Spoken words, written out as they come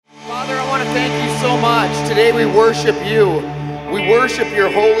thank you so much. Today we worship you. We worship your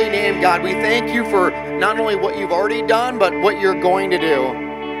holy name, God. We thank you for not only what you've already done, but what you're going to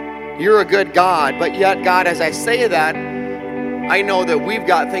do. You're a good God, but yet, God, as I say that, I know that we've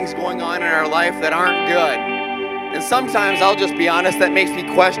got things going on in our life that aren't good. And sometimes, I'll just be honest, that makes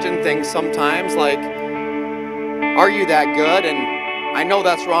me question things sometimes, like, are you that good? And I know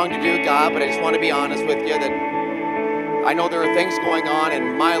that's wrong to do, God, but I just want to be honest with you that I know there are things going on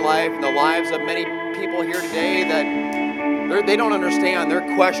in my life and the lives of many people here today that they don't understand.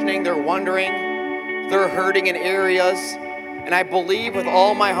 They're questioning, they're wondering, they're hurting in areas. And I believe with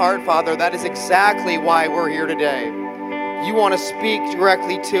all my heart, Father, that is exactly why we're here today. You want to speak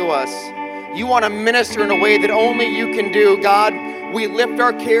directly to us. You want to minister in a way that only you can do. God, we lift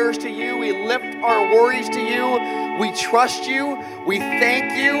our cares to you. We lift our worries to you. We trust you. We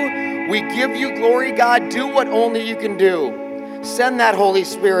thank you. We give you glory, God. Do what only you can do. Send that Holy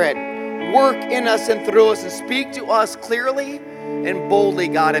Spirit. Work in us and through us and speak to us clearly and boldly,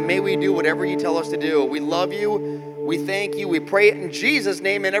 God. And may we do whatever you tell us to do. We love you. We thank you. We pray it in Jesus'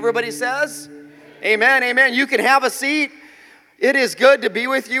 name. And everybody says, amen, amen. You can have a seat. It is good to be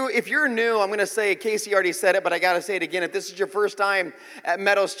with you. If you're new, I'm going to say, Casey already said it, but I got to say it again. If this is your first time at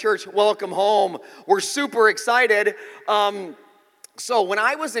Meadows Church, welcome home. We're super excited. So when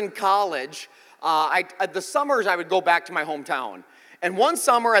I was in college, the summers I would go back to my hometown. And one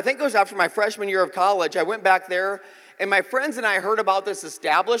summer, I think it was after my freshman year of college, I went back there, and my friends and I heard about this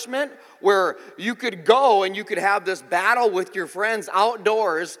establishment where you could go and you could have this battle with your friends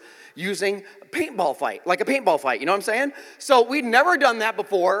outdoors using a paintball fight, like a paintball fight, you know what I'm saying? So we'd never done that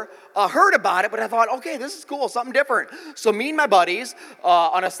before, heard about it, but I thought, okay, this is cool, something different. So me and my buddies,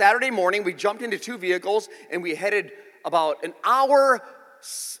 on a Saturday morning, we jumped into two vehicles and we headed about an hour.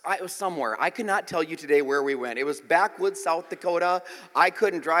 It was somewhere. I could not tell you today where we went. It was backwoods, South Dakota. I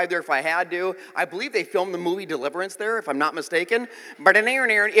couldn't drive there if I had to. I believe they filmed the movie Deliverance there, if I'm not mistaken. But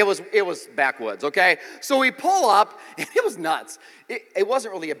it was backwoods, okay? So we pull up, and it was nuts. It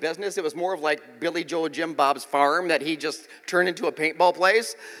wasn't really a business. It was more of like Billy Joe Jim Bob's farm that he just turned into a paintball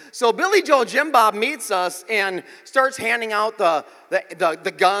place. So Billy Joe Jim Bob meets us and starts handing out the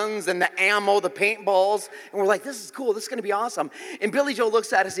guns and the ammo, the paintballs. And we're like, this is cool. This is going to be awesome. And Billy Joe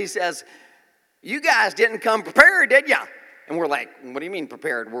looks at us. He says, you guys didn't come prepared, did ya? And we're like, what do you mean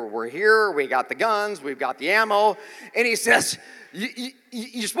prepared? We're here. We got the guns. We've got the ammo. And he says,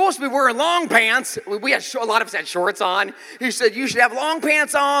 you're supposed to be wearing long pants. We had a lot of us had shorts on. He said, you should have long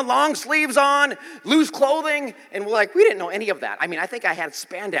pants on, long sleeves on, loose clothing. And we're like, we didn't know any of that. I mean, I think I had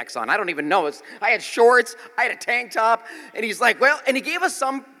spandex on. I don't even know. I had shorts. I had a tank top. And he's like, well, and he gave us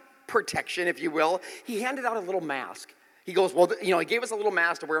some protection, if you will. He handed out a little mask. He goes, well, he gave us a little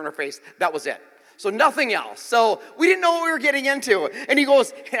mask to wear on our face. That was it. So nothing else. So we didn't know what we were getting into. And he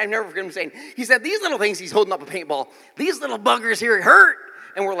goes, and I never forget him saying, he said, these little things, he's holding up a paintball, these little buggers here hurt.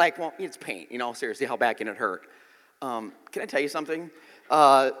 And we're like, well, it's paint. Seriously, how bad can it hurt? Can I tell you something?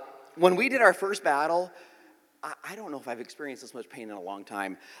 When we did our first battle, I don't know if I've experienced this much pain in a long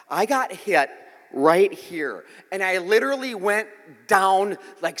time. I got hit right here. And I literally went down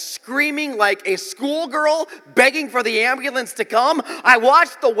like screaming like a schoolgirl begging for the ambulance to come. I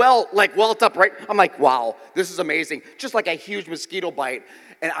watched the welt up right. I'm like, wow, this is amazing. Just like a huge mosquito bite.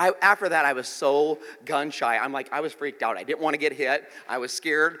 And after that, I was so gun shy. I was freaked out. I didn't want to get hit. I was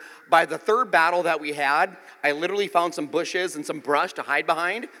scared. By the third battle that we had, I literally found some bushes and some brush to hide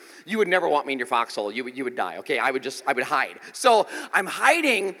behind. You would never want me in your foxhole. You would die, okay? I would hide. So I'm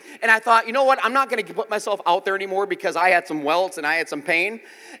hiding, and I thought, you know what? I'm not going to put myself out there anymore because I had some welts and I had some pain.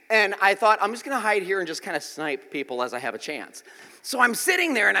 And I thought, I'm just going to hide here and just kind of snipe people as I have a chance. So I'm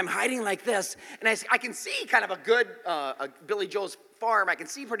sitting there, and I'm hiding like this, and I can see kind of a good Billy Joe's farm. I can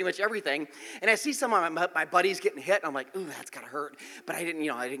see pretty much everything, and I see some of my buddies getting hit, and I'm like, ooh, that's gotta hurt. But I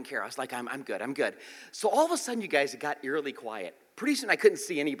didn't care. I was like, I'm good. So all of a sudden, you guys, it got eerily quiet. Pretty soon, I couldn't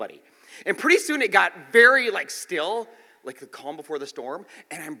see anybody, and pretty soon it got very still, like the calm before the storm,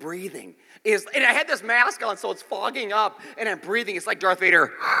 and I'm breathing. And I had this mask on, so it's fogging up, and I'm breathing. It's like Darth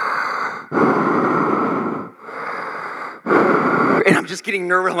Vader. And I'm just getting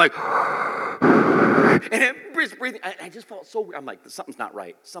nervous. I'm like, and I'm just breathing. I just felt so weird. I'm like, something's not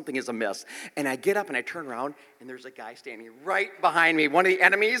right. Something is amiss. And I get up and I turn around, and there's a guy standing right behind me, one of the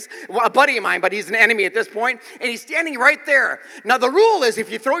enemies, a buddy of mine, but he's an enemy at this point, and he's standing right there. Now, the rule is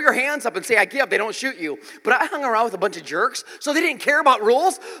if you throw your hands up and say, I give, they don't shoot you. But I hung around with a bunch of jerks, so they didn't care about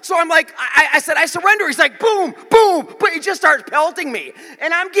rules. So I'm like, I said, I surrender. He's like, boom, boom. But he just starts pelting me,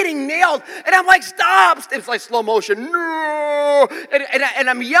 and I'm getting nailed. And I'm like, stop. It's like slow motion. No. And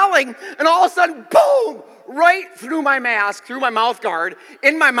I'm yelling, and all of a sudden, boom, right through my mask, through my mouth guard,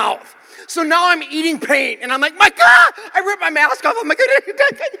 in my mouth. So now I'm eating paint, and I'm like, my God, I ripped my mask off. I'm like,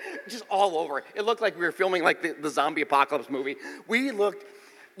 just all over. It looked like we were filming like the zombie apocalypse movie.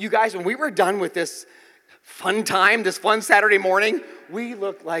 You guys, when we were done with this fun time, this fun Saturday morning, we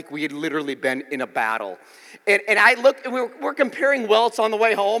looked like we had literally been in a battle. And I looked, and we're comparing welts on the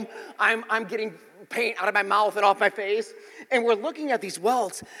way home. I'm getting paint out of my mouth and off my face. And we're looking at these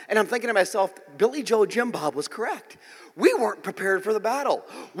welts, and I'm thinking to myself, Billy Joe Jim Bob was correct. We weren't prepared for the battle.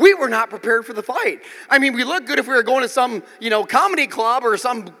 We were not prepared for the fight. I mean, we look good if we were going to some, comedy club or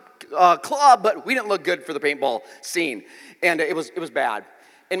some club, but we didn't look good for the paintball scene. And it was bad.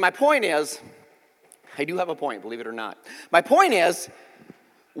 And my point is, I do have a point, believe it or not. My point is,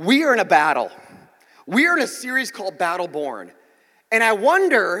 we are in a battle. We are in a series called Battleborn. And I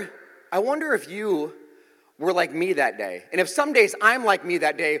wonder if you were like me that day. And if some days I'm like me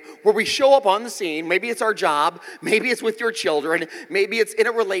that day, where we show up on the scene, maybe it's our job, maybe it's with your children, maybe it's in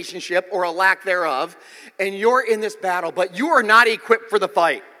a relationship or a lack thereof, and you're in this battle, but you are not equipped for the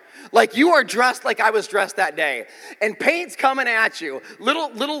fight. Like you are dressed like I was dressed that day. And paint's coming at you.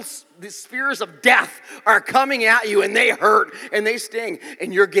 Little spheres of death are coming at you, and they hurt and they sting,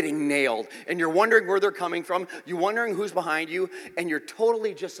 and you're getting nailed. And you're wondering where they're coming from. You're wondering who's behind you, and you're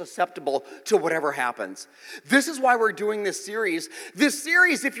totally just susceptible to whatever happens. This is why we're doing this series. This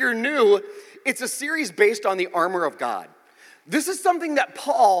series, if you're new, it's a series based on the armor of God. This is something that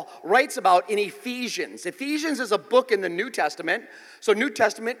Paul writes about in Ephesians. Ephesians is a book in the New Testament. So New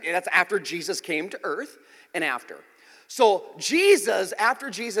Testament, that's after Jesus came to earth and after. So Jesus,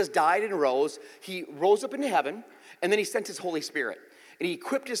 after Jesus died and rose, he rose up into heaven, and then he sent his Holy Spirit. And he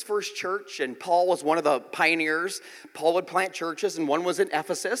equipped his first church, and Paul was one of the pioneers. Paul would plant churches, and one was in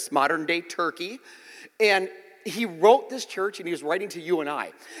Ephesus, modern-day Turkey. And he wrote this church, and he was writing to you and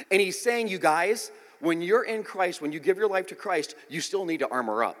I. And he's saying, you guys, when you're in Christ, when you give your life to Christ, you still need to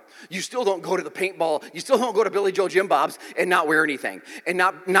armor up. You still don't go to the paintball. You still don't go to Billy Joe Jim Bob's and not wear anything and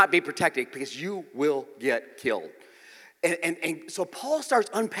not be protected, because you will get killed. And so Paul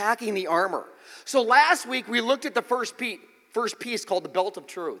starts unpacking the armor. So last week we looked at the first piece called the belt of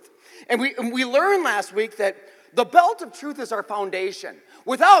truth. And we learned last week that the belt of truth is our foundation.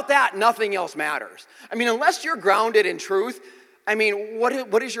 Without that, nothing else matters. I mean, unless you're grounded in truth, I mean,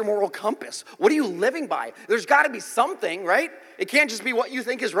 what is your moral compass? What are you living by? There's got to be something, right? It can't just be what you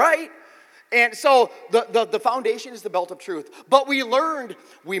think is right. And so the foundation is the belt of truth. But we learned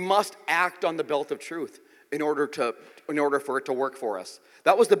we must act on the belt of truth in order for it to work for us.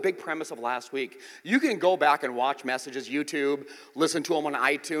 That was the big premise of last week. You can go back and watch messages, YouTube, listen to them on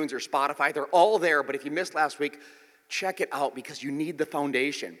iTunes or Spotify. They're all there. But if you missed last week, check it out, because you need the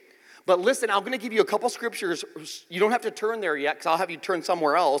foundation. But listen, I'm going to give you a couple scriptures. You don't have to turn there yet, because I'll have you turn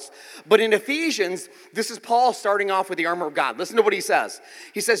somewhere else. But in Ephesians, this is Paul starting off with the armor of God. Listen to what he says.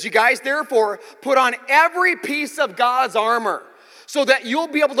 He says, you guys, therefore, put on every piece of God's armor so that you'll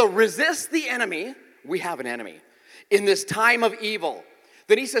be able to resist the enemy. We have an enemy in this time of evil.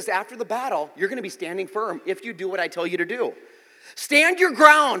 Then he says, after the battle, you're going to be standing firm if you do what I tell you to do. Stand your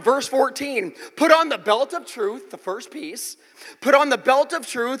ground, verse 14. Put on the belt of truth, the first piece. Put on the belt of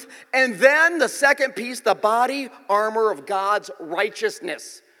truth, and then the second piece, the body armor of God's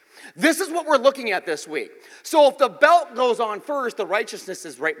righteousness. This is what we're looking at this week. So if the belt goes on first, the righteousness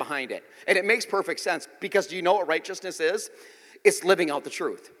is right behind it. And it makes perfect sense, because do you know what righteousness is? It's living out the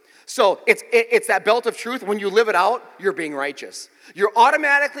truth. So it's that belt of truth. When you live it out, you're being righteous. You're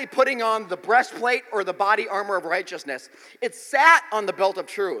automatically putting on the breastplate or the body armor of righteousness. It's sat on the belt of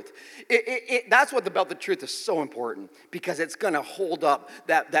truth. That's what the belt of truth is so important, because it's going to hold up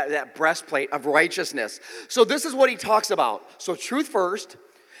that breastplate of righteousness. So this is what he talks about. So truth first,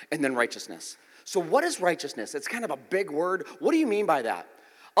 and then righteousness. So what is righteousness? It's kind of a big word. What do you mean by that?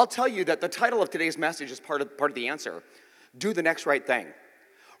 I'll tell you that the title of today's message is part of the answer. Do the next right thing.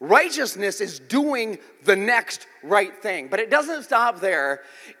 Righteousness is doing the next right thing. But it doesn't stop there.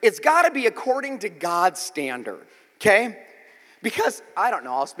 It's got to be according to God's standard, okay? Because, I don't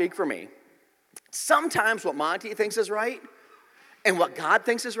know, I'll speak for me. Sometimes what Monty thinks is right and what God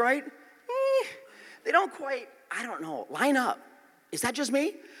thinks is right, they don't quite, I don't know, line up. Is that just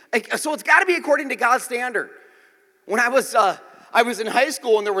me? So it's got to be according to God's standard. When I was in high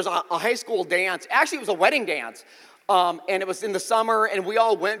school, and there was a high school dance. Actually, it was a wedding dance. And it was in the summer, and we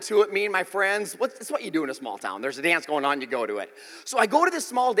all went to it, me and my friends. It's what you do in a small town. There's a dance going on, you go to it. So I go to this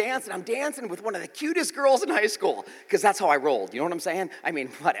small dance, and I'm dancing with one of the cutest girls in high school, because that's how I rolled. You know what I'm saying? I mean,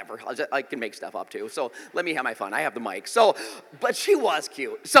 whatever. I can make stuff up, too. So let me have my fun. I have the mic. But she was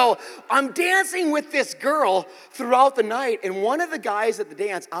cute. So I'm dancing with this girl throughout the night, and one of the guys at the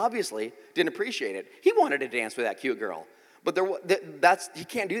dance obviously didn't appreciate it. He wanted to dance with that cute girl. But he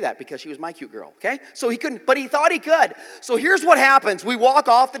can't do that because she was my cute girl, okay? So he couldn't, but he thought he could. So here's what happens. We walk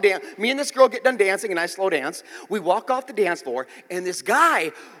off the dance. Me and this girl get done dancing, and I slow dance. We walk off the dance floor, and this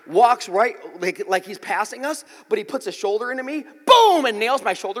guy walks right, like he's passing us, but he puts a shoulder into me, boom, and nails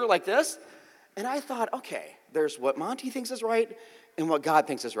my shoulder like this. And I thought, okay, there's what Monty thinks is right and what God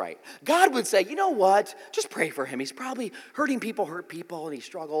thinks is right. God would say, you know what? Just pray for him. He's probably hurt people, and he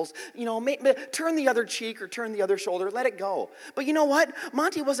struggles. You know, turn the other cheek or turn the other shoulder. Let it go. But you know what?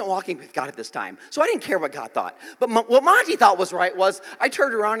 Monty wasn't walking with God at this time, so I didn't care what God thought. But what Monty thought was right was I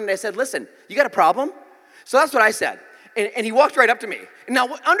turned around and I said, listen, you got a problem? So that's what I said. And he walked right up to me. Now,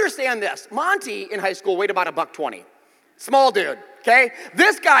 understand this. Monty in high school weighed about $120. Small dude, okay?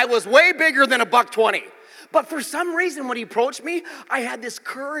 This guy was way bigger than $120. But for some reason, when he approached me, I had this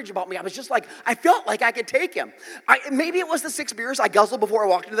courage about me. I was just like, I felt like I could take him. Maybe it was the 6 beers I guzzled before I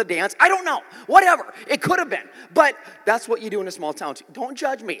walked into the dance. I don't know. Whatever. It could have been. But that's what you do in a small town. Don't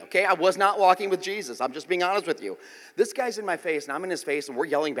judge me, okay? I was not walking with Jesus. I'm just being honest with you. This guy's in my face, and I'm in his face, and we're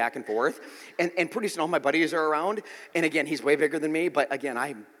yelling back and forth. And pretty soon all my buddies are around. And again, he's way bigger than me. But again,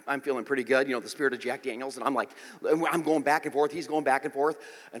 I'm feeling pretty good. You know, the spirit of Jack Daniels. And I'm going back and forth. He's going back and forth.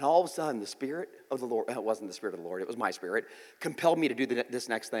 And all of a sudden, the spirit of the Lord, it wasn't the spirit of the Lord, it was my spirit, compelled me to do this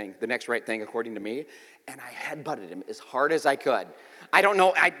next thing, the next right thing according to me, and I headbutted him as hard as I could. I don't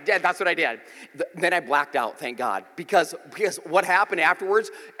know, that's what I did. Then I blacked out, thank God, because what happened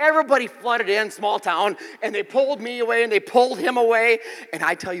afterwards, everybody flooded in, small town, and they pulled me away, and they pulled him away, and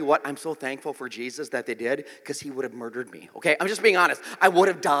I tell you what, I'm so thankful for Jesus that they did, because he would have murdered me, okay? I'm just being honest. I would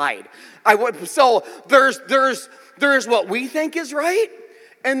have died. So there's what we think is right,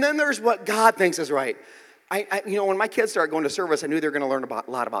 and then there's what God thinks is right. When my kids started going to service, I knew they were going to learn a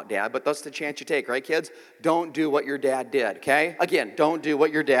lot about dad, but that's the chance you take, right, kids? Don't do what your dad did, okay? Again, don't do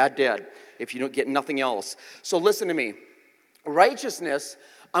what your dad did if you don't get nothing else. So listen to me. Righteousness,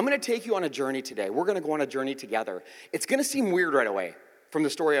 I'm going to take you on a journey today. We're going to go on a journey together. It's going to seem weird right away from the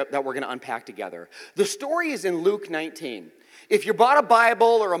story that we're going to unpack together. The story is in Luke 19. If you bought a Bible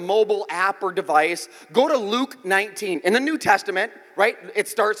or a mobile app or device, go to Luke 19. In the New Testament, right, it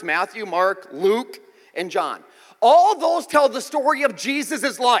starts Matthew, Mark, Luke, and John. All those tell the story of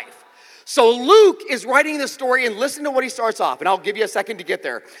Jesus' life. So Luke is writing the story, and listen to what he starts off, and I'll give you a second to get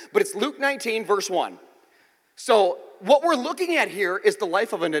there. But it's Luke 19, verse 1. So what we're looking at here is the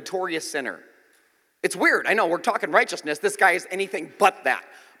life of a notorious sinner. It's weird. I know, we're talking righteousness. This guy is anything but that.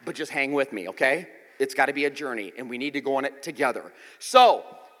 But just hang with me, okay? It's got to be a journey, and we need to go on it together. So,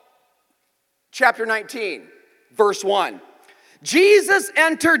 chapter 19, verse 1. Jesus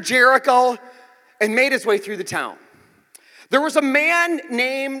entered Jericho and made his way through the town. There was a man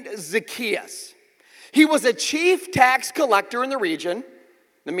named Zacchaeus. He was a chief tax collector in the region.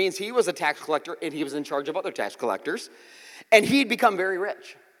 That means he was a tax collector and he was in charge of other tax collectors. And he'd become very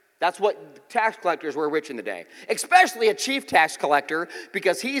rich. That's what tax collectors were rich in the day. Especially a chief tax collector,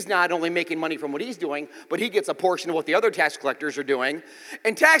 because he's not only making money from what he's doing, but he gets a portion of what the other tax collectors are doing.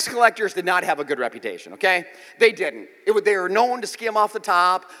 And tax collectors did not have a good reputation, okay? They didn't. They were known to skim off the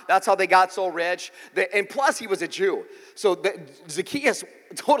top. That's how they got so rich. And plus, he was a Jew. So Zacchaeus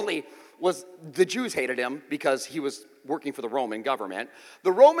totally the Jews hated him because he was working for the Roman government.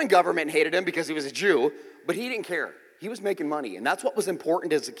 The Roman government hated him because he was a Jew, but he didn't care. He was making money, and that's what was important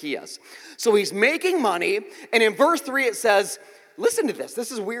to Zacchaeus. So he's making money, and in verse 3 it says, listen to this.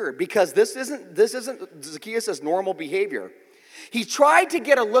 This is weird because this isn't Zacchaeus' normal behavior. He tried to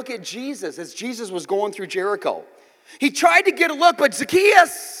get a look at Jesus as Jesus was going through Jericho. He tried to get a look, but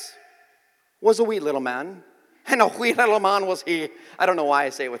Zacchaeus was a wee little man. And a wee little man was he. I don't know why I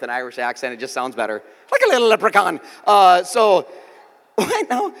say it with an Irish accent. It just sounds better. Like a little leprechaun. What?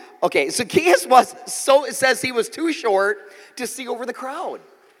 No? Okay, Zacchaeus it says he was too short to see over the crowd.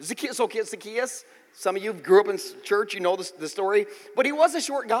 Zacchaeus, some of you grew up in church, you know the story, but he was a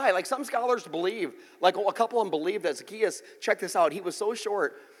short guy. Like some scholars believe, like a couple of them believe that Zacchaeus, check this out, he was so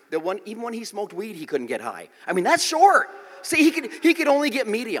short that even when he smoked weed, he couldn't get high. I mean, that's short. See, he could only get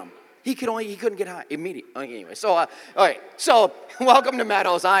medium. He couldn't get high immediate. Anyway, so, all right. So, welcome to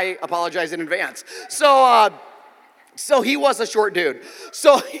Meadows. I apologize in advance. So he was a short dude.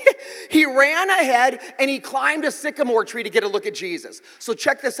 So he ran ahead and he climbed a sycamore tree to get a look at Jesus. So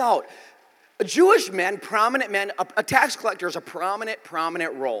check this out. Jewish men, prominent men, a tax collector is a prominent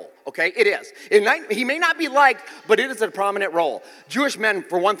role, okay? It is. He may not be liked, but it is a prominent role. Jewish men,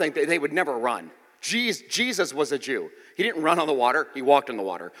 for one thing, they would never run. Jesus was a Jew. He didn't run on the water. He walked on the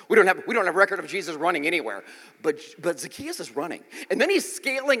water. We don't have record of Jesus running anywhere. But Zacchaeus is running. And then he's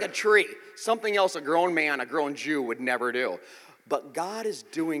scaling a tree, something else a grown man, a grown Jew would never do. But God is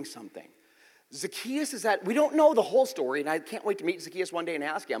doing something. Zacchaeus is we don't know the whole story, and I can't wait to meet Zacchaeus one day and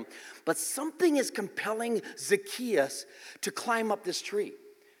ask him, but something is compelling Zacchaeus to climb up this tree.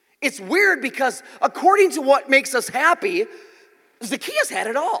 It's weird because according to what makes us happy, Zacchaeus had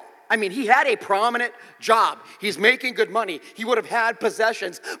it all. I mean, he had a prominent job. He's making good money. He would have had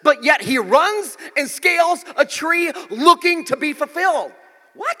possessions, but yet he runs and scales a tree looking to be fulfilled.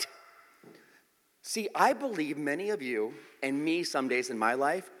 What? See, I believe many of you and me some days in my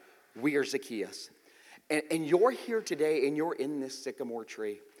life, we are Zacchaeus. And you're here today and you're in this sycamore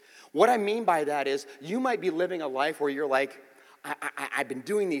tree. What I mean by that is you might be living a life where you're like, I've been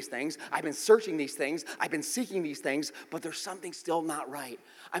doing these things. I've been searching these things. I've been seeking these things, but there's something still not right.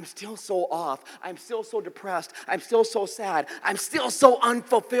 I'm still so off. I'm still so depressed. I'm still so sad. I'm still so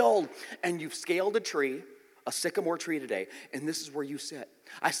unfulfilled. And you've scaled a tree, a sycamore tree today, and this is where you sit.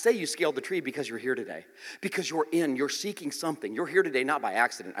 I say you scaled the tree because you're here today, because you're seeking something. You're here today not by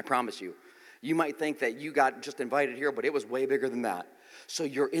accident, I promise you. You might think that you got just invited here, but it was way bigger than that. So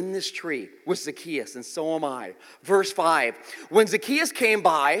you're in this tree with Zacchaeus, and so am I. Verse 5, when Jesus came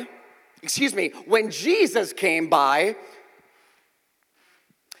by,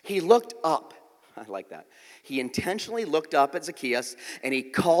 he looked up. I like that. He intentionally looked up at Zacchaeus, and he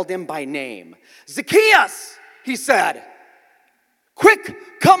called him by name. Zacchaeus, he said, quick,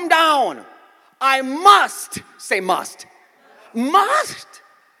 come down. I must, say must. Must.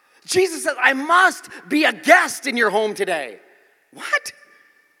 Jesus said, I must be a guest in your home today. What?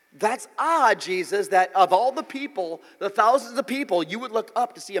 That's odd, Jesus, that of all the people, the thousands of people, you would look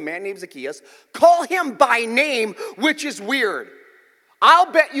up to see a man named Zacchaeus, call him by name, which is weird.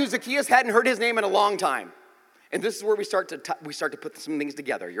 I'll bet you Zacchaeus hadn't heard his name in a long time. And this is where we start to put some things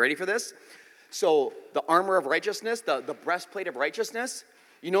together. You ready for this? So the armor of righteousness, the breastplate of righteousness,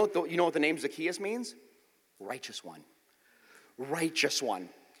 you know what the name Zacchaeus means? Righteous one. Righteous one.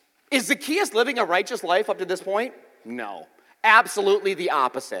 Is Zacchaeus living a righteous life up to this point? No. Absolutely the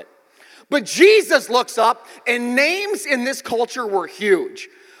opposite. But Jesus looks up, and names in this culture were huge.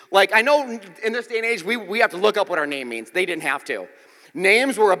 Like, I know in this day and age, we have to look up what our name means. They didn't have to.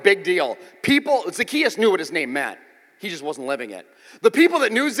 Names were a big deal. Zacchaeus knew what his name meant. He just wasn't living it. The people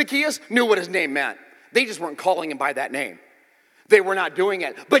that knew Zacchaeus knew what his name meant. They just weren't calling him by that name. They were not doing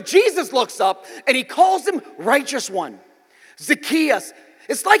it. But Jesus looks up, and he calls him righteous one. Zacchaeus.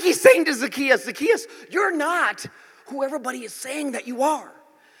 It's like he's saying to Zacchaeus, Zacchaeus, you're not who everybody is saying that you are.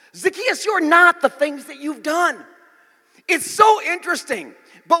 Zacchaeus, you're not the things that you've done. It's so interesting,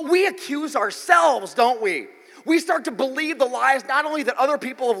 but we accuse ourselves, don't we? We start to believe the lies not only that other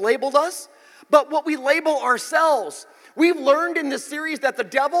people have labeled us, but what we label ourselves. We've learned in this series that the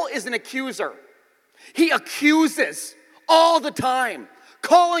devil is an accuser. He accuses all the time,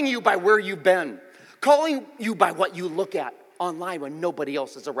 calling you by where you've been, calling you by what you look at online when nobody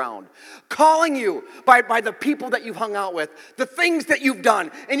else is around, calling you by the people that you've hung out with, the things that you've done,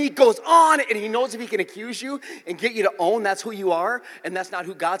 and he goes on, and he knows if he can accuse you and get you to own that's who you are, and that's not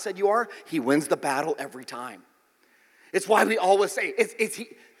who God said you are, he wins the battle every time. It's why we always say,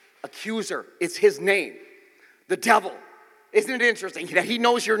 accuser, it's his name, the devil. Isn't it interesting that he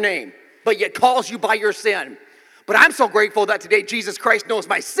knows your name, but yet calls you by your sin? But I'm so grateful that today Jesus Christ knows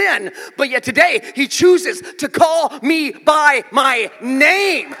my sin, but yet today he chooses to call me by my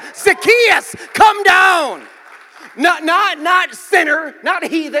name. Zacchaeus, come down. Not sinner, not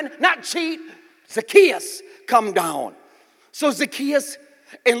heathen, not cheat. Zacchaeus, come down. So Zacchaeus,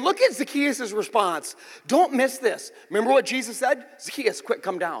 and look at Zacchaeus' response. Don't miss this. Remember what Jesus said? Zacchaeus, quick,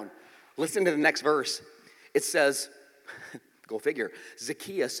 come down. Listen to the next verse. It says, go figure,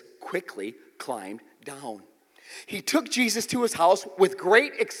 Zacchaeus quickly climbed down. He took Jesus to his house with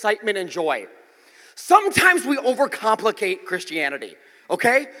great excitement and joy. Sometimes we overcomplicate Christianity,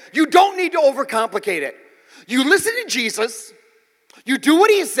 okay? You don't need to overcomplicate it. You listen to Jesus, you do what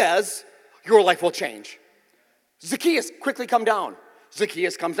he says, your life will change. Zacchaeus, quickly come down.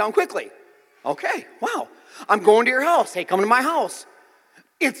 Zacchaeus comes down quickly. Okay, wow. I'm going to your house. Hey, come to my house.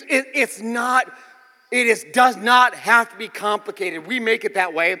 It does not have to be complicated. We make it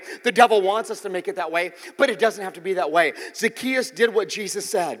that way. The devil wants us to make it that way, but it doesn't have to be that way. Zacchaeus did what Jesus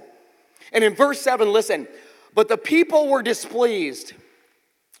said. And in verse 7, listen, but the people were displeased.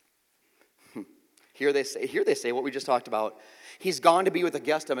 Here they say what we just talked about. He's gone to be with a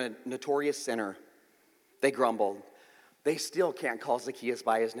guest of a notorious sinner. They grumbled. They still can't call Zacchaeus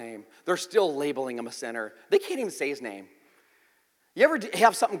by his name. They're still labeling him a sinner. They can't even say his name. You ever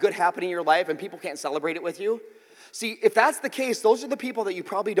have something good happen in your life and people can't celebrate it with you? See, if that's the case, those are the people that you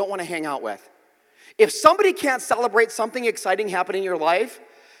probably don't want to hang out with. If somebody can't celebrate something exciting happening in your life,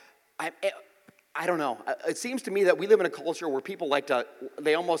 I don't know. It seems to me that we live in a culture where people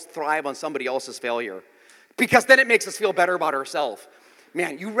they almost thrive on somebody else's failure because then it makes us feel better about ourselves.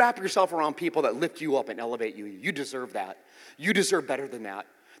 Man, you wrap yourself around people that lift you up and elevate you. You deserve that. You deserve better than that.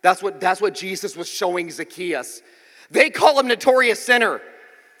 That's what Jesus was showing Zacchaeus. They call him notorious sinner.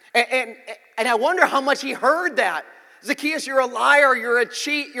 And I wonder how much he heard that. Zacchaeus, you're a liar, you're a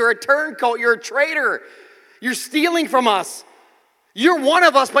cheat, you're a turncoat, you're a traitor. You're stealing from us. You're one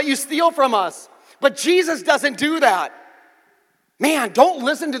of us, but you steal from us. But Jesus doesn't do that. Man, don't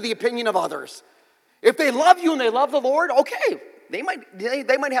listen to the opinion of others. If they love you and they love the Lord, okay, they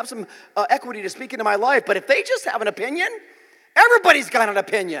might have some equity to speak into my life. But if they just have an opinion, everybody's got an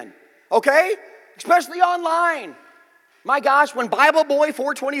opinion, okay? Especially online. My gosh, when Bible Boy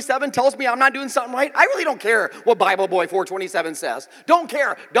 427 tells me I'm not doing something right, I really don't care what Bible Boy 427 says. Don't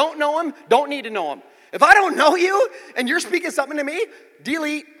care. Don't know him. Don't need to know him. If I don't know you and you're speaking something to me,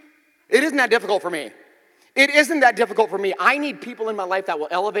 delete. It isn't that difficult for me. It isn't that difficult for me. I need people in my life that will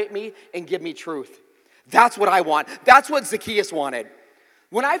elevate me and give me truth. That's what I want. That's what Zacchaeus wanted.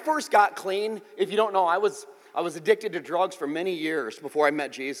 When I first got clean, if you don't know, I was addicted to drugs for many years before I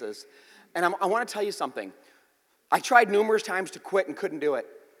met Jesus. And I want to tell you something. I tried numerous times to quit and couldn't do it.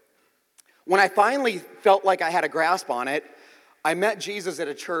 When I finally felt like I had a grasp on it, I met Jesus at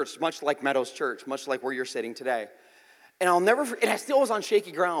a church, much like Meadows Church, much like where you're sitting today. And I still was on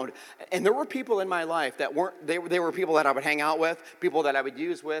shaky ground. And there were people in my life that they were people that I would hang out with, people that I would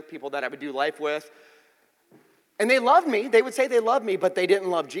use with, people that I would do life with. And they loved me. They would say they loved me, but they didn't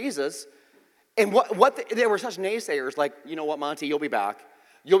love Jesus. And they were such naysayers, like, you know what, Monty, you'll be back.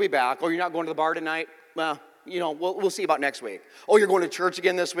 You'll be back. Oh, you're not going to the bar tonight? Well, we'll see about next week. Oh, you're going to church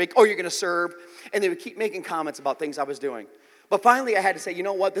again this week? Oh, you're going to serve? And they would keep making comments about things I was doing. But finally, I had to say, you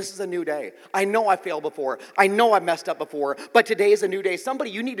know what? This is a new day. I know I failed before. I know I messed up before. But today is a new day. Somebody,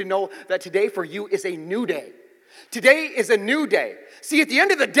 you need to know that today for you is a new day. Today is a new day. See, at the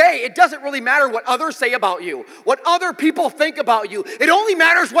end of the day, it doesn't really matter what others say about you, what other people think about you. It only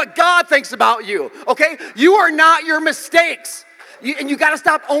matters what God thinks about you, okay? You are not your mistakes. And you got to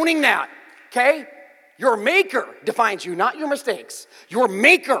stop owning that, okay? Your maker defines you, not your mistakes. Your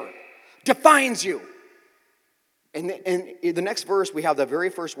maker defines you. And in the next verse, we have the very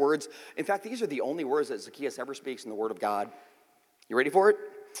first words. In fact, these are the only words that Zacchaeus ever speaks in the Word of God. You ready for it?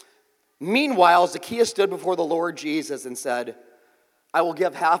 Meanwhile, Zacchaeus stood before the Lord Jesus and said, I will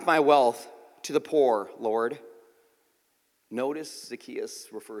give half my wealth to the poor, Lord. Notice Zacchaeus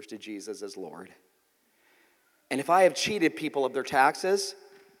refers to Jesus as Lord. And if I have cheated people of their taxes,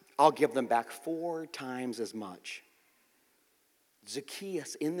 I'll give them back 4 times as much.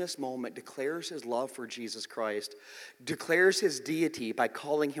 Zacchaeus, in this moment, declares his love for Jesus Christ, declares his deity by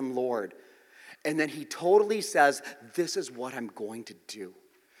calling him Lord. And then he totally says, this is what I'm going to do.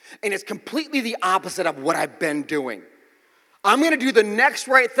 And it's completely the opposite of what I've been doing. I'm going to do the next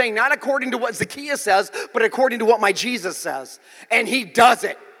right thing, not according to what Zacchaeus says, but according to what my Jesus says. And he does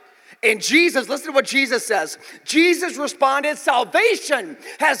it. And Jesus, listen to what Jesus says. Jesus responded, salvation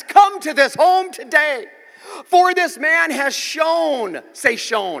has come to this home today. For this man has shown, say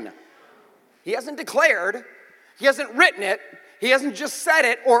shown. He hasn't declared, he hasn't written it, he hasn't just said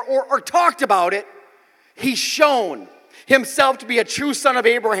it or talked about it. He's shown himself to be a true son of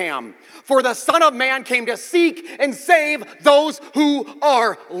Abraham. For the Son of Man came to seek and save those who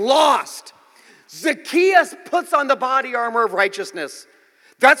are lost. Zacchaeus puts on the body armor of righteousness.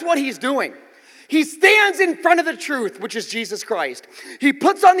 That's what he's doing. He stands in front of the truth, which is Jesus Christ. He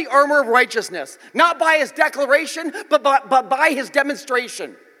puts on the armor of righteousness, not by his declaration, but by his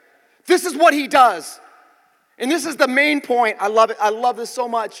demonstration. This is what he does. And this is the main point. I love it. I love this so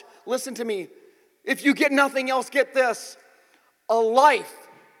much. Listen to me. If you get nothing else, get this. A life,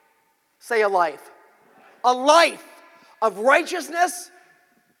 say a life. A life of righteousness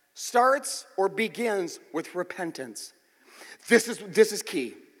starts or begins with repentance. This is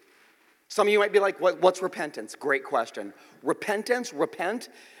key. Some of you might be like, what's repentance? Great question. Repentance, repent,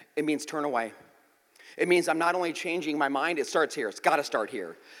 it means turn away. It means I'm not only changing my mind, it starts here. It's got to start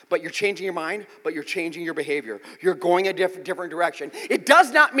here. But you're changing your mind, but you're changing your behavior. You're going a different direction. It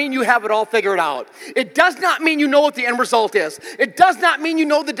does not mean you have it all figured out. It does not mean you know what the end result is. It does not mean you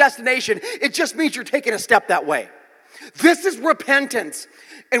know the destination. It just means you're taking a step that way. This is repentance.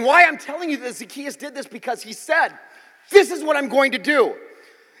 And why I'm telling you that Zacchaeus did this, because he said, This is what I'm going to do.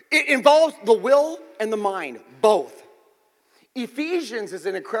 It involves the will and the mind, both. Ephesians is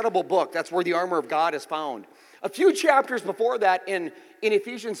an incredible book. That's where the armor of God is found. A few chapters before that in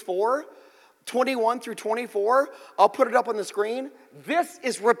Ephesians 4, 21 through 24, I'll put it up on the screen. This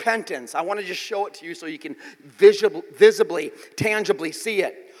is repentance. I want to just show it to you so you can visibly, tangibly see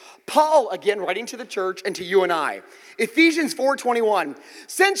it. Paul, again, writing to the church and to you and I. Ephesians 4:21.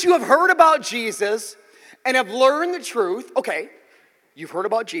 Since you have heard about Jesus and have learned the truth, okay, you've heard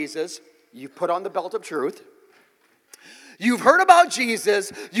about Jesus, you've put on the belt of truth. You've heard about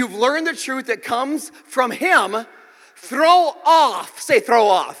Jesus, you've learned the truth that comes from him. Throw off, say throw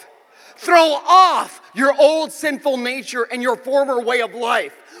off. Throw off your old sinful nature and your former way of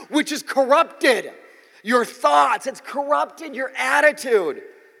life, which is corrupted. Your thoughts, it's corrupted your attitude.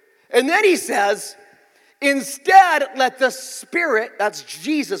 And then he says, instead, let the Spirit, that's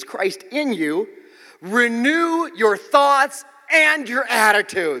Jesus Christ in you, renew your thoughts and your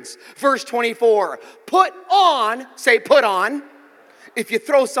attitudes. Verse 24, put on, say put on. If you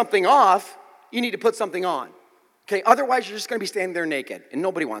throw something off, you need to put something on. Okay, otherwise you're just going to be standing there naked, and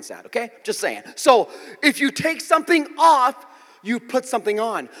nobody wants that, okay? Just saying. So if you take something off, you put something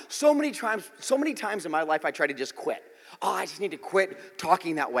on. So many times in my life I try to just quit. Oh, I just need to quit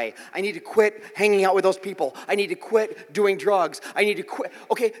talking that way. I need to quit hanging out with those people. I need to quit doing drugs. I need to quit.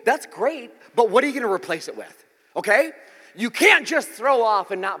 Okay, that's great, but what are you going to replace it with? Okay? You can't just throw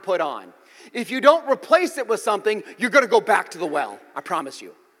off and not put on. If you don't replace it with something, you're going to go back to the well. I promise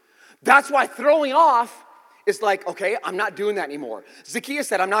you. That's why throwing off is like, okay, I'm not doing that anymore. Zacchaeus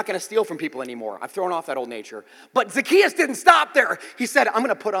said, I'm not going to steal from people anymore. I've thrown off that old nature. But Zacchaeus didn't stop there. He said, I'm going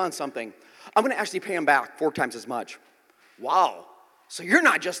to put on something. I'm going to actually pay him back 4 times as much. Wow. So you're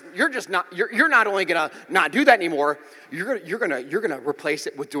not only going to not do that anymore, you're going to replace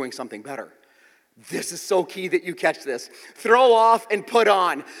it with doing something better. This is so key that you catch this. Throw off and put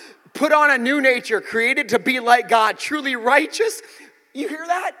on. Put on a new nature created to be like God, truly righteous. You hear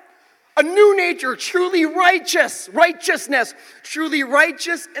that? A new nature, truly righteous, righteousness, truly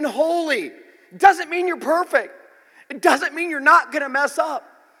righteous and holy. Doesn't mean you're perfect. It doesn't mean you're not going to mess up.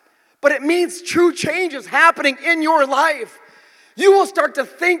 But it means true change is happening in your life. You will start to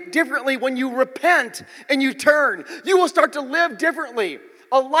think differently when you repent and you turn. You will start to live differently.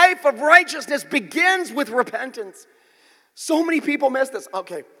 A life of righteousness begins with repentance. So many people miss this.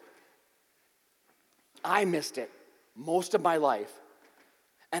 Okay, I missed it most of my life.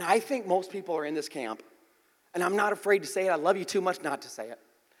 And I think most people are in this camp, and I'm not afraid to say it. I love you too much not to say it.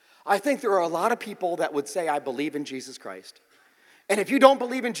 I think there are a lot of people that would say, I believe in Jesus Christ. And if you don't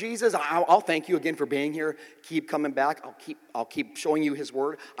believe in Jesus, I'll thank you again for being here. Keep coming back. I'll keep showing you his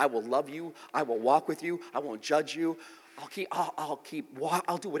word. I will love you. I will walk with you. I won't judge you.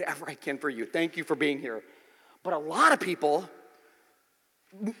 I'll do whatever I can for you. Thank you for being here. But a lot of people,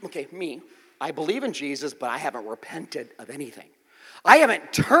 okay, me, I believe in Jesus, but I haven't repented of anything. I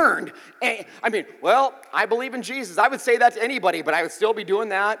haven't turned. I believe in Jesus. I would say that to anybody, but I would still be doing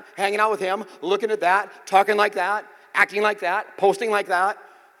that, hanging out with him, looking at that, talking like that, acting like that, posting like that.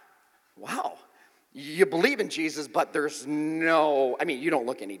 Wow. You believe in Jesus, but there's you don't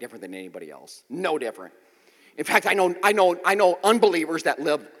look any different than anybody else. No different. In fact, I know unbelievers that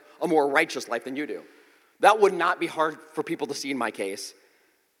live a more righteous life than you do. That would not be hard for people to see in my case.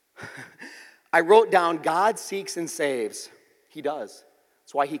 I wrote down, God seeks and saves. He does.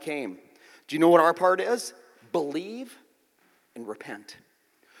 That's why he came. Do you know what our part is? Believe and repent.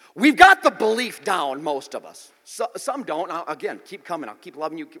 We've got the belief down, most of us. Some don't. Again, keep coming. I'll keep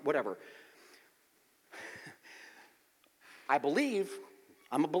loving you, whatever. I believe.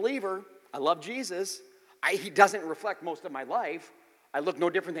 I'm a believer. I love Jesus. He doesn't reflect most of my life. I look no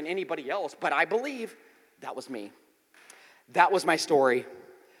different than anybody else, but I believe. That was me. That was my story.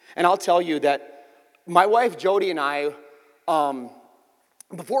 And I'll tell you that my wife Jody and I,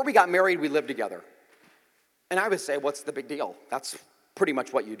 before we got married, we lived together. And I would say, what's the big deal? That's pretty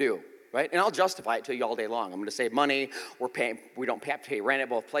much what you do, right? And I'll justify it to you all day long. I'm going to save money. We don't have to pay rent at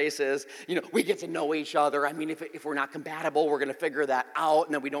both places. We get to know each other. I mean, if we're not compatible, we're going to figure that out,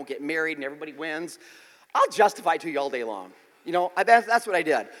 and then we don't get married, and everybody wins. I'll justify it to you all day long. That's what I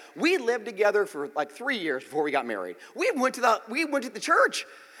did. We lived together for like 3 years before we got married. We went to the church.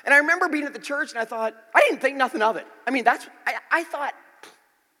 And I remember being at the church, and I thought, I didn't think nothing of it. I mean, I thought,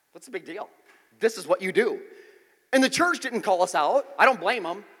 what's the big deal? This is what you do. And the church didn't call us out. I don't blame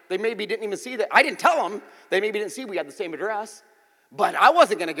them. They maybe didn't even see that. I didn't tell them. They maybe didn't see we had the same address. But I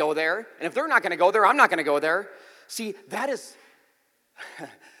wasn't going to go there. And if they're not going to go there, I'm not going to go there. See, that is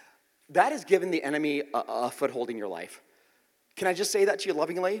giving the enemy a foothold in your life. Can I just say that to you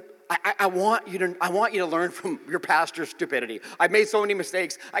lovingly? I want you to learn from your pastor's stupidity. I've made so many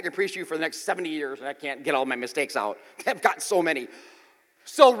mistakes. I can preach to you for the next 70 years, and I can't get all my mistakes out. I've got so many.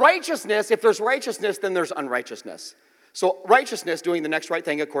 So righteousness, if there's righteousness, then there's unrighteousness. So righteousness, doing the next right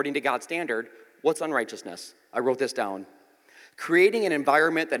thing according to God's standard. What's unrighteousness? I wrote this down. Creating an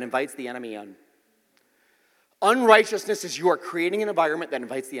environment that invites the enemy in. Unrighteousness is you are creating an environment that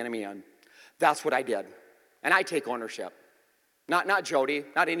invites the enemy in. That's what I did. And I take ownership. Not Jody,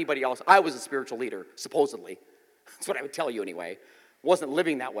 not anybody else. I was a spiritual leader, supposedly. That's what I would tell you anyway. Wasn't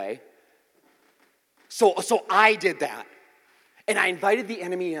living that way. So I did that. And I invited the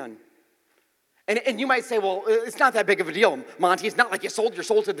enemy in. And you might say, well, it's not that big of a deal, Monty. It's not like you sold your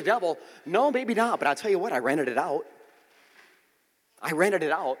soul to the devil. No, maybe not. But I'll tell you what, I rented it out.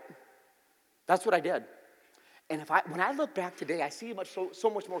 That's what I did. And when I look back today, I see so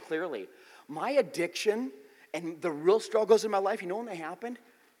much more clearly. My addiction and the real struggles in my life, you know when they happened?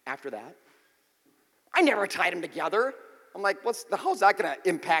 After that. I never tied them together. I'm like, how's that going to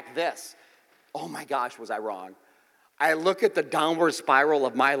impact this? Oh my gosh, was I wrong. I look at the downward spiral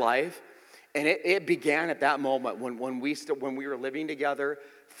of my life, and it began at that moment when we were living together.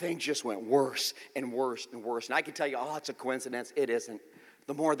 Things just went worse and worse and worse. And I can tell you, it's a coincidence. It isn't.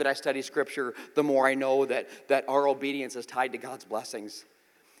 The more that I study Scripture, the more I know that our obedience is tied to God's blessings.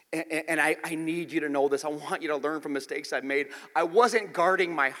 And I need you to know this. I want you to learn from mistakes I've made. I wasn't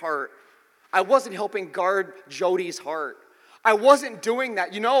guarding my heart. I wasn't helping guard Jody's heart. I wasn't doing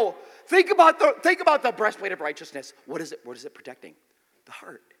that. Think about the breastplate of righteousness. What is it protecting? The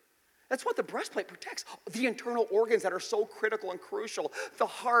heart. That's what the breastplate protects. The internal organs that are so critical and crucial. The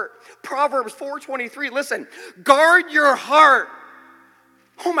heart. Proverbs 4:23. Listen, guard your heart.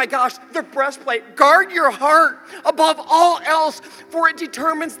 Oh my gosh, the breastplate. Guard your heart above all else, for it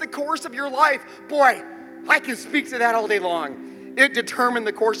determines the course of your life. Boy, I can speak to that all day long. It determined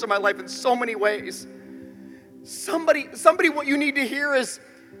the course of my life in so many ways. Somebody, what you need to hear is,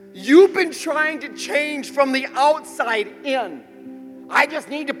 you've been trying to change from the outside in.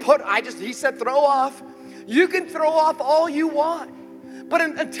 He said throw off. You can throw off all you want. But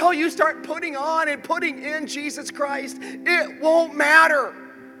until you start putting on and putting in Jesus Christ, it won't matter.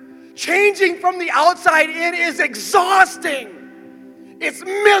 Changing from the outside in is exhausting. It's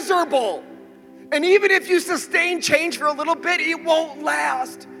miserable. And even if you sustain change for a little bit, it won't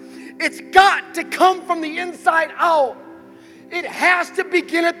last. It's got to come from the inside out. It has to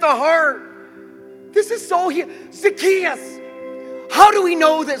begin at the heart. This is so Zacchaeus. How do we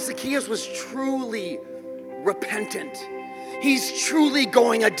know that Zacchaeus was truly repentant? He's truly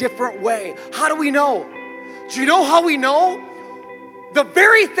going a different way. How do we know? Do you know how we know? The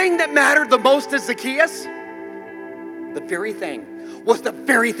very thing that mattered the most to Zacchaeus, the very thing, was the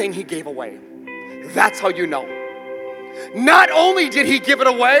very thing he gave away. That's how you know. Not only did he give it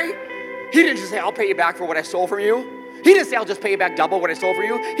away, he didn't just say, I'll pay you back for what I stole from you. He didn't say, I'll just pay you back double what I stole from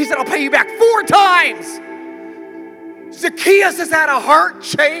you. He said, I'll pay you back 4 times. Zacchaeus has had a heart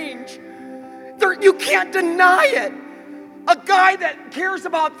change. You can't deny it. A guy that cares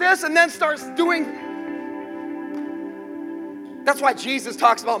about this and then starts doing... That's why Jesus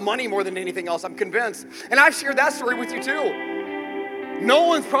talks about money more than anything else, I'm convinced. And I've shared that story with you too. No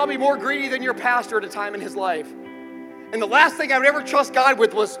one's probably more greedy than your pastor at a time in his life. And the last thing I would ever trust God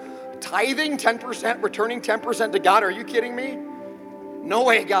with was tithing 10%, returning 10% to God. Are you kidding me? No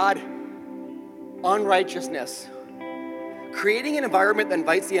way, God. Unrighteousness. Creating an environment that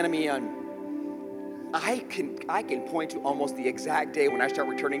invites the enemy in. I can point to almost the exact day when I start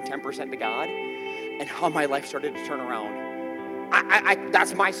returning 10% to God and how my life started to turn around.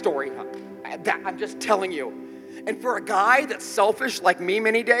 That's my story. I'm just telling you. And for a guy that's selfish like me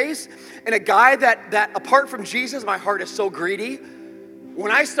many days, and a guy that apart from Jesus, my heart is so greedy,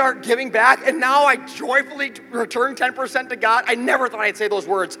 when I start giving back, and now I joyfully return 10% to God, I never thought I'd say those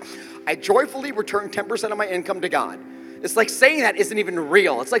words. I joyfully return 10% of my income to God. It's like saying that isn't even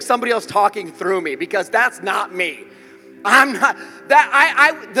real. It's like somebody else talking through me, because that's not me. I'm not,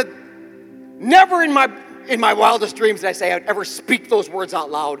 never in my wildest dreams did I say I'd ever speak those words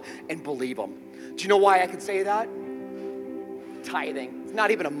out loud and believe them. Do you know why I can say that? Tithing. It's not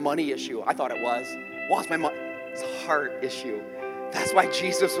even a money issue. I thought it was. What's my money? It's a heart issue. That's why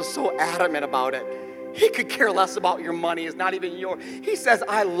Jesus was so adamant about it. He could care less about your money. It's not even yours. He says,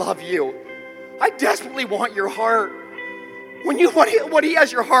 I love you. I desperately want your heart. When he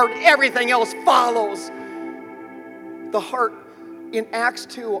has your heart, everything else follows. The heart in Acts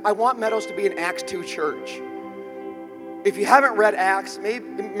 2, I want Meadows to be an Acts 2 church. If you haven't read Acts,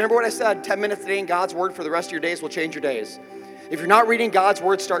 remember what I said, 10 minutes a day in God's Word for the rest of your days will change your days. If you're not reading God's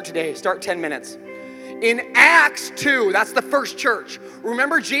Word, start today. Start 10 minutes. In Acts 2, that's the first church.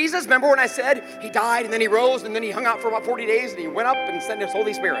 Remember Jesus? Remember when I said he died and then he rose and then he hung out for about 40 days and he went up and sent his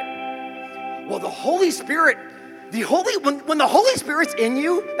Holy Spirit? Well, the Holy Spirit, when the Holy Spirit's in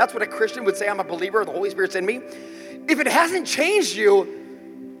you, that's what a Christian would say, I'm a believer, the Holy Spirit's in me. If it hasn't changed you,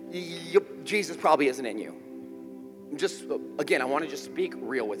 Jesus probably isn't in you. Again, I want to just speak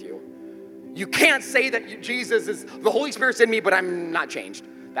real with you. You can't say that the Holy Spirit's in me, but I'm not changed.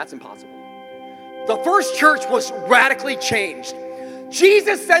 That's impossible. The first church was radically changed.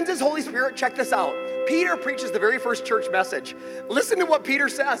 Jesus sends his Holy Spirit. Check this out. Peter preaches the very first church message. Listen to what Peter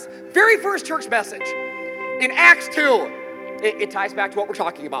says. Very first church message. In Acts 2, it ties back to what we're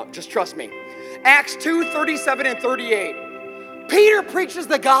talking about. Just trust me. Acts 2, 37 and 38. Peter preaches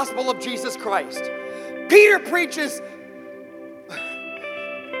the gospel of Jesus Christ. Peter preaches,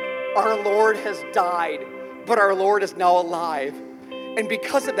 our Lord has died, but our Lord is now alive. And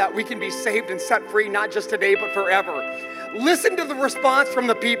because of that, we can be saved and set free, not just today, but forever. Listen to the response from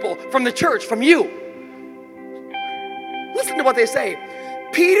the people, from the church, from you. Listen to what they say.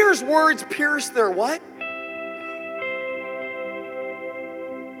 Peter's words pierce their what?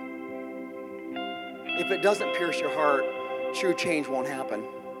 If it doesn't pierce your heart, true change won't happen.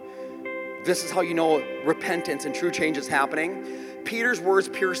 This is how you know repentance and true change is happening. Peter's words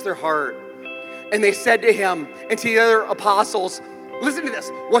pierced their heart. And they said to him and to the other apostles, listen to this,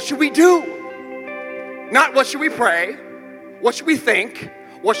 what should we do? Not what should we pray? What should we think?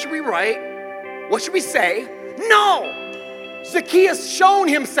 What should we write? What should we say? No! Zacchaeus shown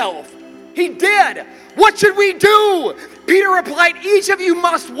himself. He did. What should we do? Peter replied, each of you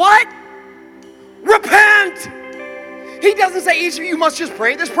must what? Repent! He doesn't say each of you must just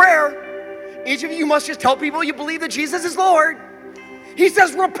pray this prayer. Each of you must just tell people you believe that Jesus is Lord. He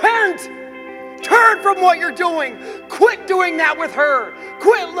says repent. Turn from what you're doing. Quit doing that with her.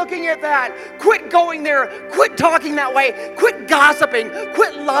 Quit looking at that. Quit going there. Quit talking that way. Quit gossiping.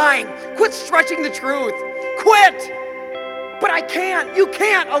 Quit lying. Quit stretching the truth. Quit. But I can't. You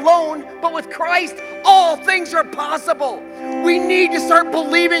can't alone. But with Christ, all things are possible. We need to start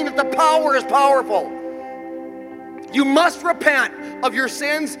believing that the power is powerful. You must repent of your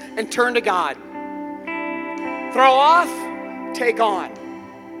sins and turn to God. Throw off, take on.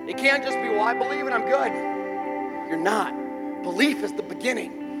 It can't just be, well, I believe and I'm good. You're not. Belief is the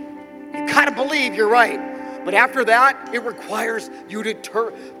beginning. You gotta believe you're right. But after that, it requires you to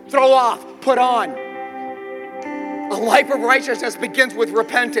throw off, put on. A life of righteousness begins with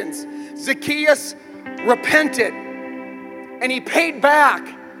repentance. Zacchaeus repented and he paid back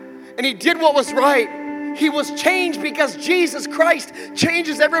and he did what was right. He was changed because Jesus Christ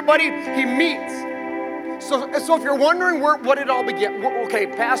changes everybody he meets. So if you're wondering what it all began, okay,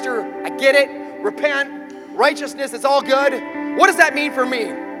 Pastor, I get it. Repent, righteousness, it's all good. What does that mean for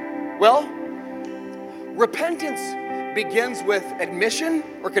me? Well, repentance begins with admission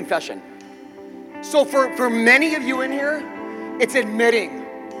or confession. So for many of you in here, it's admitting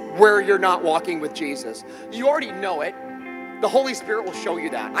where you're not walking with Jesus. You already know it. The Holy Spirit will show you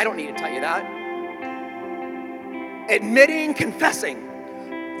that. I don't need to tell you that. Admitting, confessing.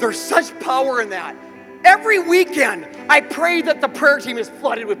 There's such power in that. Every weekend, I pray that the prayer team is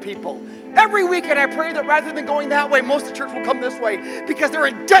flooded with people. Every weekend, I pray that rather than going that way, most of the church will come this way because they're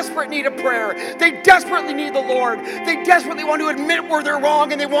in desperate need of prayer. They desperately need the Lord. They desperately want to admit where they're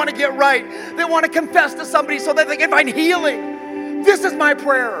wrong and they want to get right. They want to confess to somebody so that they can find healing. This is my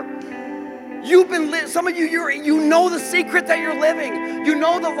prayer. Some of you know the secret that you're living. You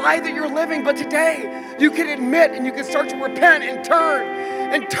know the lie that you're living, but today you can admit and you can start to repent and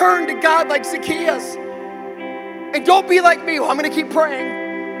turn to God like Zacchaeus. And don't be like me. Well, I'm going to keep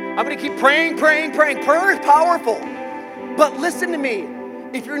praying. I'm going to keep praying. Prayer is powerful. But listen to me.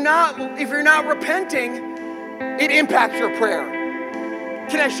 If you're not repenting, it impacts your prayer.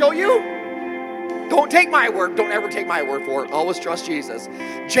 Can I show you? Don't take my word. Don't ever take my word for it. Always trust Jesus.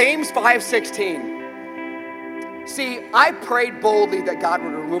 James 5:16. See, I prayed boldly that God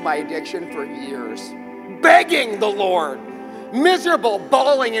would remove my addiction for years. Begging the Lord. Miserable,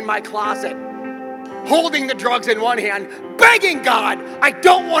 bawling in my closet. Holding the drugs in one hand. Begging God, I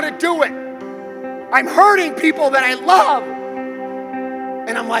don't want to do it. I'm hurting people that I love.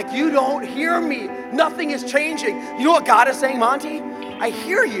 And I'm like, you don't hear me. Nothing is changing. You know what God is saying, Monty? I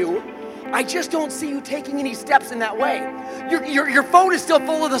hear you. I just don't see you taking any steps in that way. Your phone is still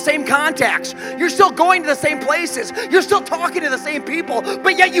full of the same contacts. You're still going to the same places. You're still talking to the same people,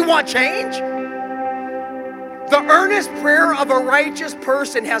 but yet you want change? The earnest prayer of a righteous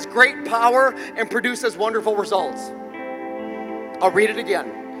person has great power and produces wonderful results. I'll read it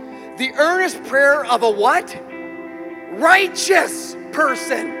again. The earnest prayer of a what? Righteous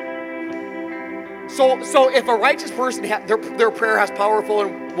person. So if a righteous person, their prayer has powerful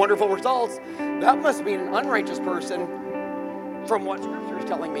and wonderful results, that must mean an unrighteous person, from what Scripture is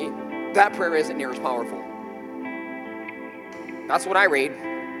telling me, that prayer isn't near as powerful. That's what I read.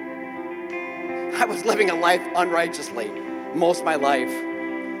 I was living a life unrighteously most of my life.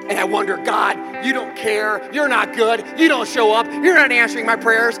 And I wonder, God, you don't care. You're not good. You don't show up. You're not answering my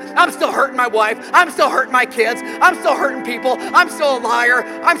prayers. I'm still hurting my wife. I'm still hurting my kids. I'm still hurting people. I'm still a liar.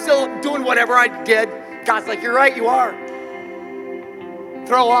 I'm still doing whatever I did. God's like, you're right, you are.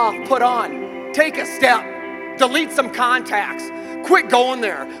 Throw off, put on, take a step, delete some contacts. Quit going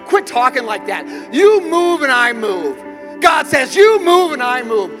there. Quit talking like that. You move and I move. God says, you move and I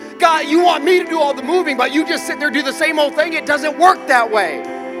move. God, you want me to do all the moving, but you just sit there and do the same old thing. It doesn't work that way.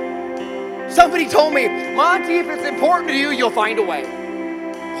 Somebody told me, Monty, if it's important to you, you'll find a way.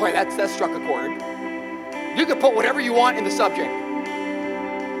 Boy, that struck a chord. You can put whatever you want in the subject.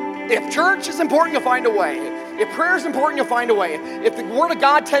 If church is important, you'll find a way. If prayer is important, you'll find a way. If the Word of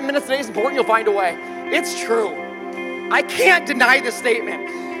God 10 minutes a day is important, you'll find a way. It's true. I can't deny this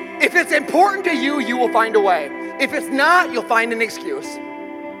statement. If it's important to you, you will find a way. If it's not, you'll find an excuse.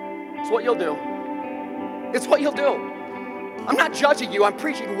 It's what you'll do. It's what you'll do. I'm not judging you. I'm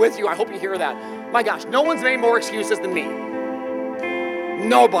preaching with you. I hope you hear that. My gosh, no one's made more excuses than me.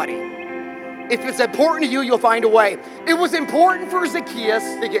 Nobody. If it's important to you, you'll find a way. It was important for Zacchaeus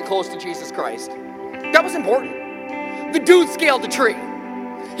to get close to Jesus Christ. That was important. The dude scaled the tree.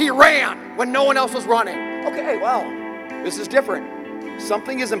 He ran when no one else was running. Okay, well, this is different.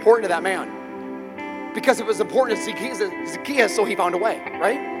 Something is important to that man. Because it was important to Zacchaeus, so he found a way,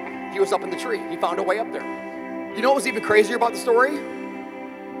 right? He was up in the tree. He found a way up there. You know what was even crazier about the story?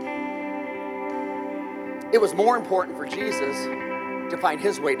 It was more important for Jesus to find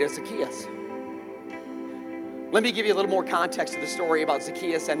his way to Zacchaeus. Let me give you a little more context to the story about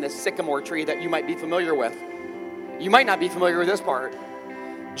Zacchaeus and this sycamore tree that you might be familiar with. You might not be familiar with this part.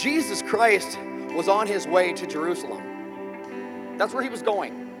 Jesus Christ was on his way to Jerusalem. That's where he was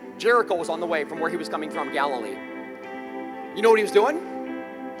going. Jericho was on the way from where he was coming from, Galilee. You know what he was doing?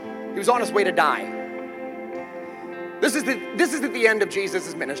 He was on his way to die. This is at the end of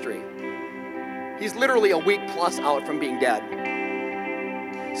Jesus' ministry. He's literally a week plus out from being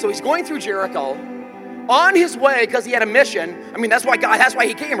dead. So he's going through Jericho on his way because he had a mission. I mean, that's why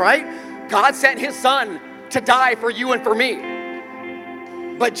he came, right? God sent his son to die for you and for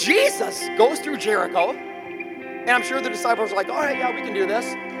me. But Jesus goes through Jericho, and I'm sure the disciples are like, all right, yeah, we can do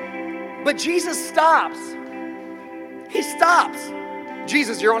this. But Jesus stops. He stops.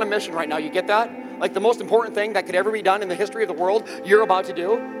 Jesus, you're on a mission right now. You get that? Like the most important thing that could ever be done in the history of the world, you're about to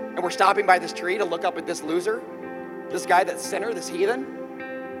do. And we're stopping by this tree to look up at this loser, this guy, that sinner, this heathen.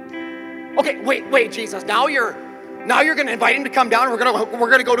 Okay, wait, Jesus. Now you're going to invite him to come down. And we're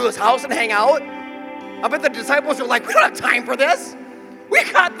going to go to his house and hang out. I bet the disciples are like, we don't have time for this. We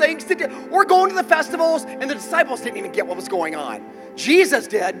got things to do. We're going to the festivals, and the disciples didn't even get what was going on. Jesus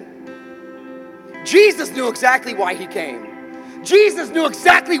did. Jesus knew exactly why he came. Jesus knew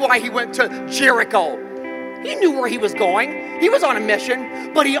exactly why he went to Jericho. He knew where he was going. He was on a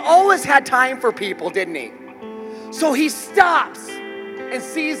mission, but he always had time for people, didn't he? So he stops and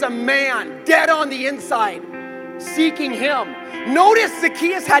sees a man dead on the inside, seeking him. Notice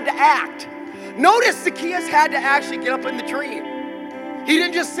Zacchaeus had to act. Notice Zacchaeus had to actually get up in the tree. He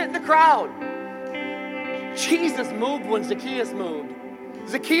didn't just sit in the crowd. Jesus moved when Zacchaeus moved.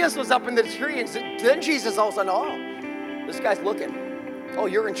 Zacchaeus was up in the tree, and then Jesus all of a sudden, oh, this guy's looking. Oh,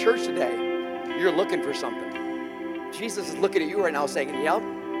 you're in church today. You're looking for something. Jesus is looking at you right now saying, yep,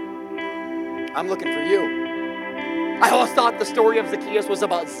 I'm looking for you. I always thought the story of Zacchaeus was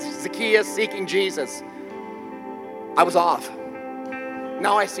about Zacchaeus seeking Jesus. I was off.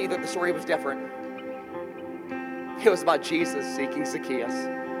 Now I see that the story was different. It was about Jesus seeking Zacchaeus.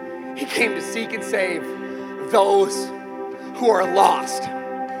 He came to seek and save those who are lost.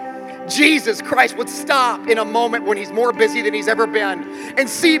 Jesus Christ would stop in a moment when he's more busy than he's ever been and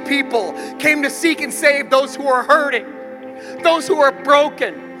see people. Came to seek and save those who are hurting, those who are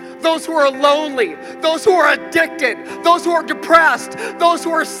broken, those who are lonely, those who are addicted, those who are depressed, those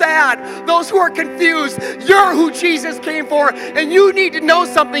who are sad, those who are confused. You're who Jesus came for, and you need to know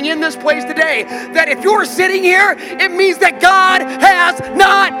something in this place today, that if you're sitting here, it means that God has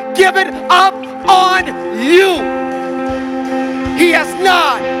not given up on you. He has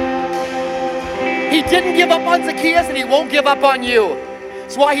not. He didn't give up on Zacchaeus, and he won't give up on you.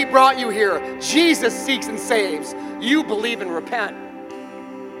 That's why he brought you here. Jesus seeks and saves. You believe and repent.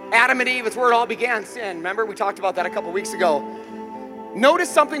 Adam and Eve, it's where it all began, sin. Remember, we talked about that a couple weeks ago. Notice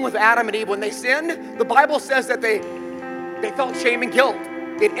something with Adam and Eve. When they sinned, the Bible says that they felt shame and guilt.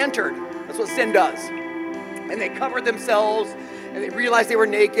 It entered. That's what sin does. And they covered themselves, and they realized they were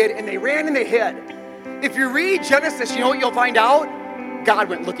naked, and they ran and they hid. If you read Genesis, you know what you'll find out? God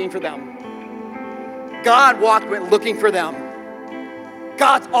went looking for them. God went looking for them.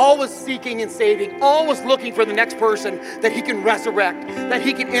 God's always seeking and saving, always looking for the next person that he can resurrect, that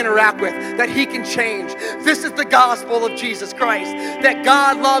he can interact with, that he can change. This is the gospel of Jesus Christ, that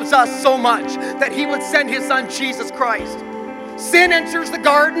God loves us so much that he would send his son, Jesus Christ. Sin enters the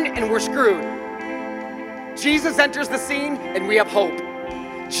garden and we're screwed. Jesus enters the scene and we have hope.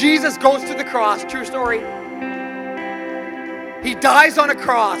 Jesus goes to the cross, true story. He dies on a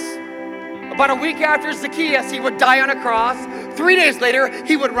cross. About a week after Zacchaeus, he would die on a cross. 3 days later,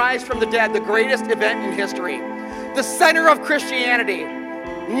 he would rise from the dead, the greatest event in history. The center of Christianity.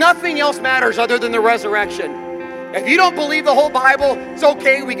 Nothing else matters other than the resurrection. If you don't believe the whole Bible, it's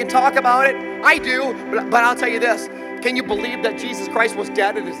okay, we can talk about it. I do, but I'll tell you this. Can you believe that Jesus Christ was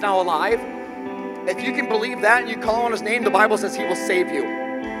dead and is now alive? If you can believe that and you call on his name, the Bible says he will save you.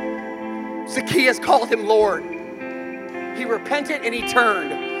 Zacchaeus called him Lord. He repented and he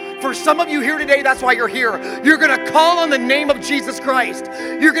turned. For some of you here today, that's why you're here. You're going to call on the name of Jesus Christ.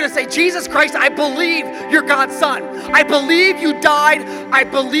 You're going to say, Jesus Christ, I believe you're God's son. I believe you died. I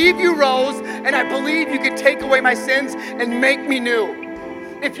believe you rose. And I believe you can take away my sins and make me new.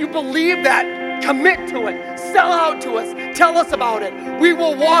 If you believe that, commit to it. Sell out to us. Tell us about it. We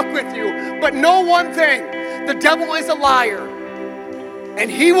will walk with you. But know one thing. The devil is a liar. And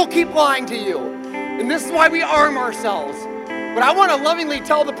he will keep lying to you. And this is why we arm ourselves. But I want to lovingly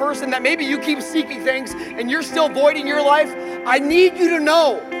tell the person that maybe you keep seeking things and you're still voiding your life. I need you to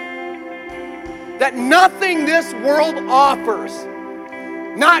know that nothing this world offers,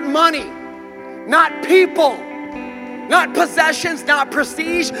 not money, not people, not possessions, not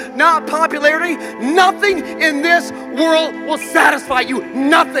prestige, not popularity, nothing in this world will satisfy you.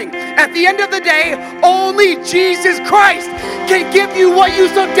 Nothing. At the end of the day, only Jesus Christ can give you what you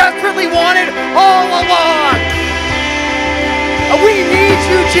so desperately wanted all along. We need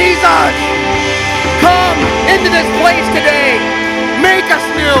you, Jesus. Come into this place today. Make us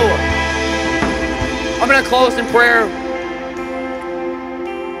new. I'm going to close in prayer.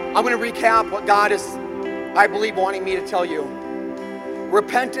 I'm going to recap what God is, I believe, wanting me to tell you.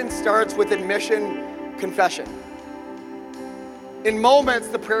 Repentance starts with admission, confession. In moments,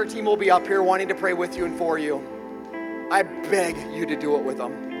 the prayer team will be up here wanting to pray with you and for you. I beg you to do it with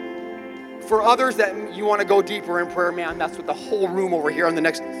them. For others that you want to go deeper in prayer, man, that's what the whole room over here on the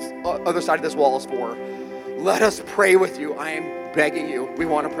next other side of this wall is for. Let us pray with you. I am begging you. We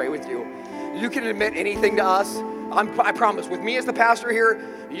want to pray with you. You can admit anything to us. I promise, with me as the pastor here,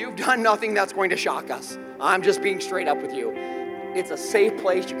 you've done nothing that's going to shock us. I'm just being straight up with you. It's a safe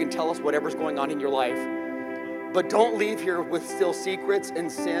place. You can tell us whatever's going on in your life. But don't leave here with still secrets and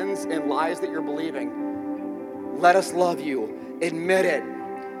sins and lies that you're believing. Let us love you. Admit it.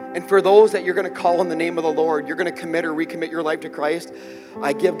 And for those that you're going to call on the name of the Lord, you're going to commit or recommit your life to Christ,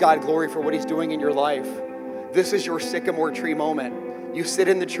 I give God glory for what he's doing in your life. This is your sycamore tree moment. You sit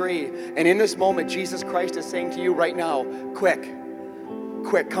in the tree, and in this moment, Jesus Christ is saying to you right now, quick,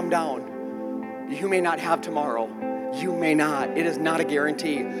 come down. You may not have tomorrow. You may not. It is not a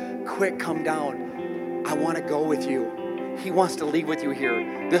guarantee. Quick, come down. I want to go with you. He wants to leave with you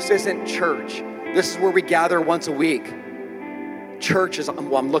here. This isn't church. This is where we gather once a week. Church is,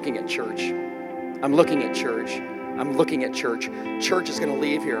 well, I'm looking at church. I'm looking at church. I'm looking at church. Church is going to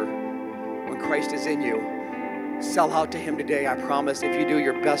leave here when Christ is in you. Sell out to him today, I promise. If you do,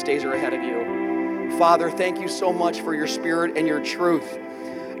 your best days are ahead of you. Father, thank you so much for your spirit and your truth.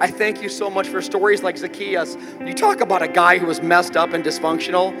 I thank you so much for stories like Zacchaeus. You talk about a guy who was messed up and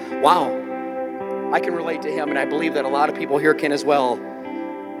dysfunctional. Wow. I can relate to him, and I believe that a lot of people here can as well.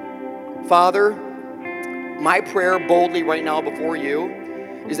 Father, my prayer boldly right now before you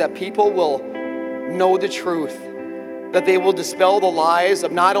is that people will know the truth, that they will dispel the lies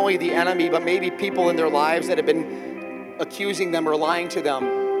of not only the enemy, but maybe people in their lives that have been accusing them or lying to them.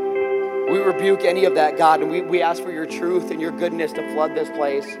 We rebuke any of that, God, and we ask for your truth and your goodness to flood this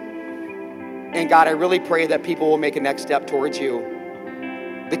place. And God, I really pray that people will make a next step towards you.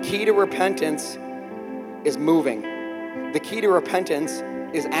 The key to repentance is moving. The key to repentance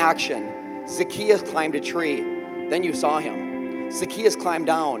is action. Zacchaeus climbed a tree, then you saw him. Zacchaeus climbed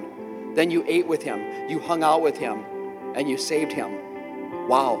down, then you ate with him, you hung out with him, and you saved him.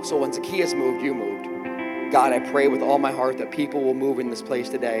 Wow, so when Zacchaeus moved, you moved. God, I pray with all my heart that people will move in this place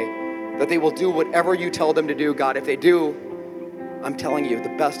today, that they will do whatever you tell them to do. God, if they do, I'm telling you,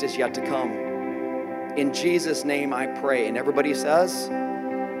 the best is yet to come. In Jesus' name I pray. And everybody says,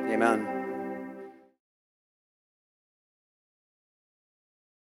 amen.